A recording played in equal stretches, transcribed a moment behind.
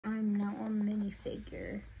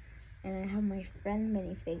have my friend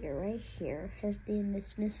minifigure right here. His name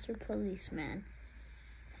is Mr. Policeman.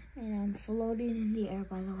 And I'm floating in the air,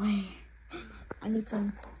 by the way. I need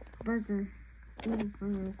some burger. Ooh,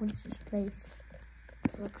 burger. What is this place?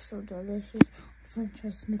 It looks so delicious. French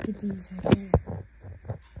fries, Mickey D's right there.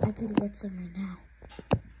 I could get some right now.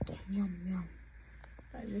 Yum, yum.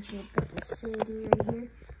 Let's look at the city right here.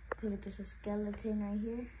 Okay, there's a skeleton right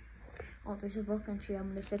here. Oh, there's a broken tree. I'm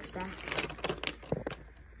gonna fix that.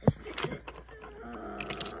 Let's fix it.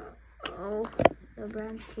 Oh, the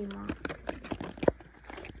branch came off.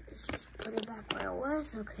 Let's just put it back where it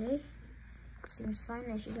was. Okay. Seems fine.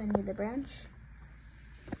 It's just I need the branch.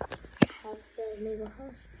 Have the Lego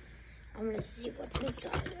house. I'm gonna see what's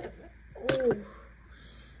inside of it. Oh,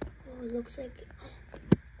 it looks like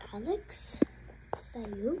Alex. Is that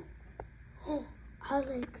you? Oh,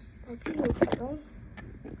 Alex, that's you, bro.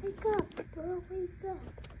 Wake up, bro. Wake up.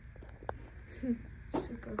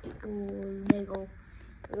 Super cool Lego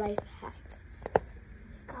life hack.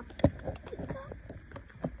 Wake up. Wake up. Wake up.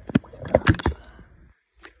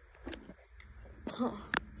 Oh,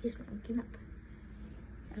 he's not waking up.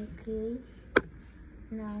 Okay.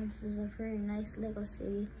 Now this is a very nice Lego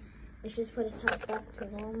city. Let's just put his house back to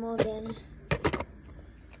normal then.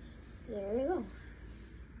 There we go.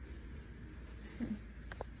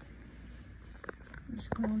 Just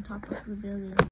go on top of the building.